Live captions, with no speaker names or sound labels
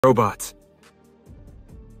Robots.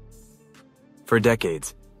 For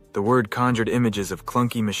decades, the word conjured images of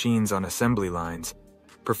clunky machines on assembly lines,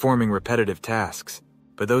 performing repetitive tasks,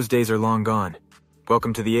 but those days are long gone.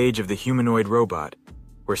 Welcome to the age of the humanoid robot,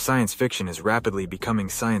 where science fiction is rapidly becoming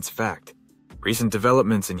science fact. Recent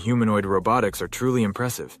developments in humanoid robotics are truly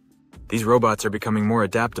impressive. These robots are becoming more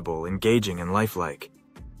adaptable, engaging, and lifelike.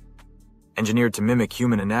 Engineered to mimic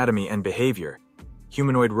human anatomy and behavior,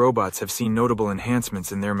 humanoid robots have seen notable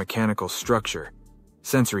enhancements in their mechanical structure,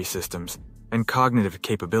 sensory systems, and cognitive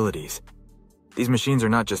capabilities. These machines are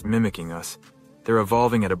not just mimicking us, they're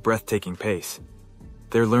evolving at a breathtaking pace.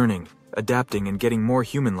 They're learning, adapting, and getting more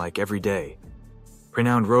human-like every day.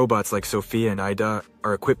 Renowned robots like Sophia and Ida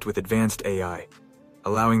are equipped with advanced AI,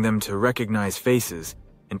 allowing them to recognize faces,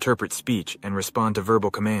 interpret speech, and respond to verbal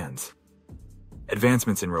commands.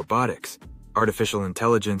 Advancements in robotics, artificial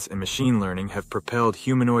intelligence, and machine learning have propelled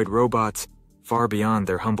humanoid robots far beyond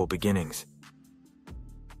their humble beginnings.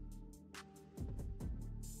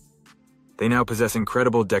 They now possess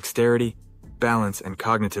incredible dexterity, balance, and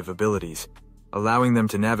cognitive abilities, allowing them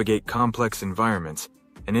to navigate complex environments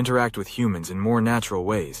and interact with humans in more natural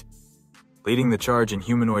ways. Leading the charge in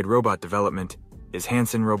humanoid robot development is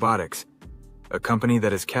Hanson Robotics, a company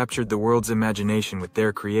that has captured the world's imagination with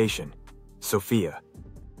their creation, Sophia.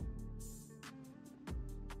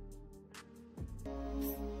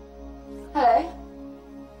 Hello.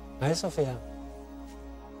 Hi, Sophia.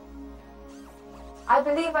 I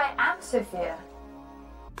believe I am Sophia.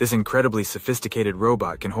 This incredibly sophisticated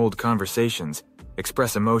robot can hold conversations,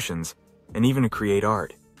 express emotions, and even create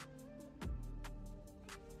art.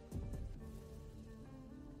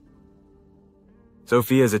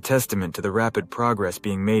 Sophia is a testament to the rapid progress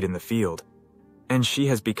being made in the field, and she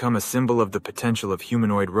has become a symbol of the potential of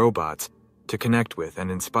humanoid robots to connect with and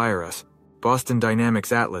inspire us. Boston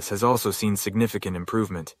Dynamics Atlas has also seen significant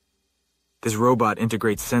improvement. This robot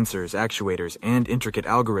integrates sensors, actuators, and intricate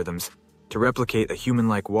algorithms to replicate a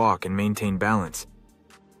human-like walk and maintain balance.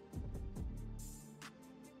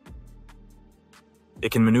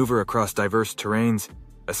 It can maneuver across diverse terrains,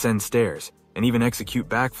 ascend stairs, and even execute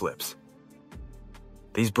backflips.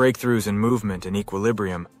 These breakthroughs in movement and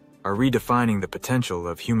equilibrium are redefining the potential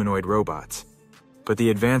of humanoid robots. But the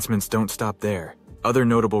advancements don't stop there. Other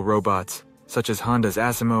notable robots, such as Honda's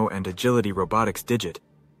Asimo and Agility Robotics Digit,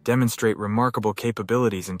 demonstrate remarkable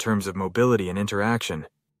capabilities in terms of mobility and interaction.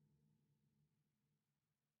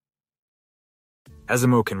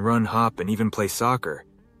 Asimo can run, hop, and even play soccer,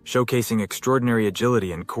 showcasing extraordinary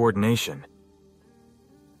agility and coordination.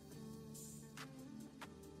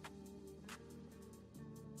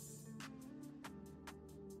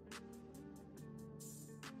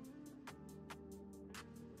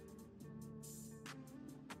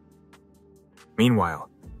 Meanwhile,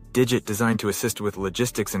 Digit, designed to assist with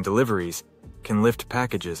logistics and deliveries, can lift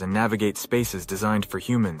packages and navigate spaces designed for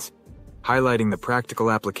humans, highlighting the practical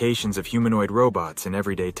applications of humanoid robots in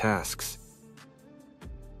everyday tasks.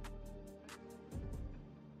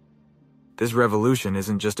 This revolution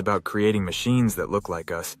isn't just about creating machines that look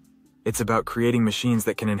like us, it's about creating machines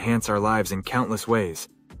that can enhance our lives in countless ways.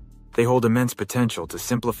 They hold immense potential to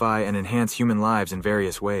simplify and enhance human lives in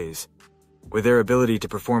various ways. With their ability to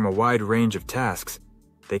perform a wide range of tasks,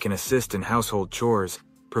 they can assist in household chores,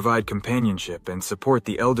 provide companionship, and support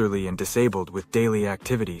the elderly and disabled with daily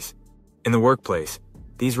activities. In the workplace,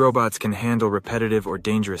 these robots can handle repetitive or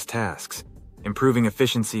dangerous tasks, improving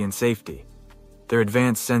efficiency and safety. Their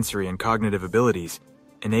advanced sensory and cognitive abilities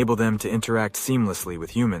enable them to interact seamlessly with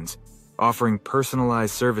humans, offering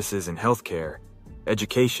personalized services in healthcare,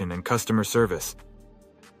 education, and customer service.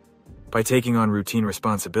 By taking on routine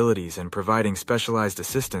responsibilities and providing specialized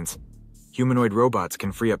assistance, humanoid robots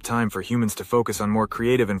can free up time for humans to focus on more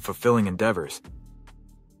creative and fulfilling endeavors.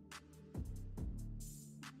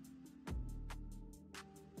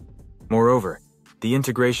 Moreover, the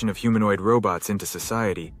integration of humanoid robots into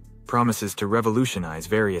society promises to revolutionize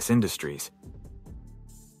various industries.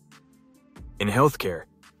 In healthcare,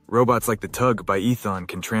 robots like the Tug by Ethon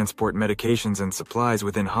can transport medications and supplies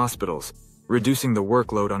within hospitals, reducing the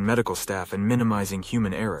workload on medical staff and minimizing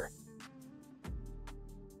human error.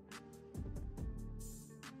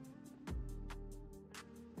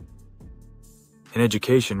 In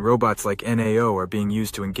education, robots like NAO are being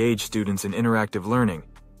used to engage students in interactive learning,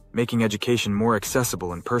 making education more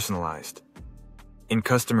accessible and personalized. In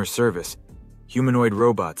customer service, humanoid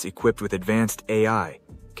robots equipped with advanced AI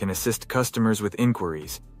can assist customers with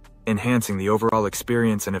inquiries, enhancing the overall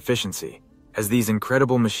experience and efficiency. As these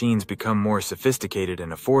incredible machines become more sophisticated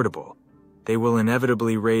and affordable, they will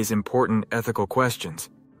inevitably raise important ethical questions.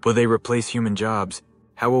 Will they replace human jobs?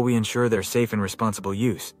 How will we ensure their safe and responsible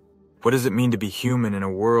use? What does it mean to be human in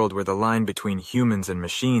a world where the line between humans and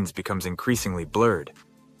machines becomes increasingly blurred?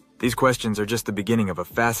 These questions are just the beginning of a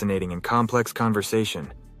fascinating and complex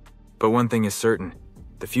conversation. But one thing is certain,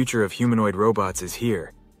 the future of humanoid robots is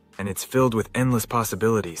here, and it's filled with endless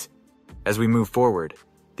possibilities. As we move forward,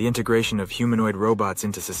 the integration of humanoid robots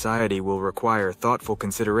into society will require thoughtful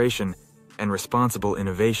consideration and responsible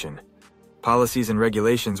innovation. Policies and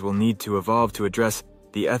regulations will need to evolve to address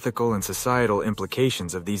the ethical and societal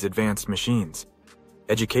implications of these advanced machines.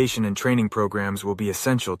 Education and training programs will be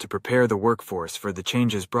essential to prepare the workforce for the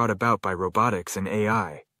changes brought about by robotics and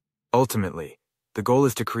AI. Ultimately, the goal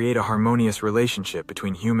is to create a harmonious relationship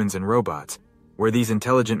between humans and robots, where these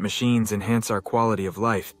intelligent machines enhance our quality of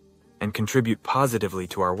life and contribute positively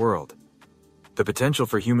to our world. The potential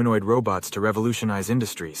for humanoid robots to revolutionize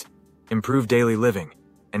industries, improve daily living,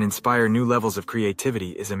 and inspire new levels of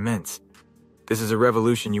creativity is immense. This is a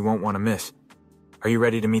revolution you won't want to miss. Are you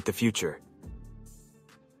ready to meet the future?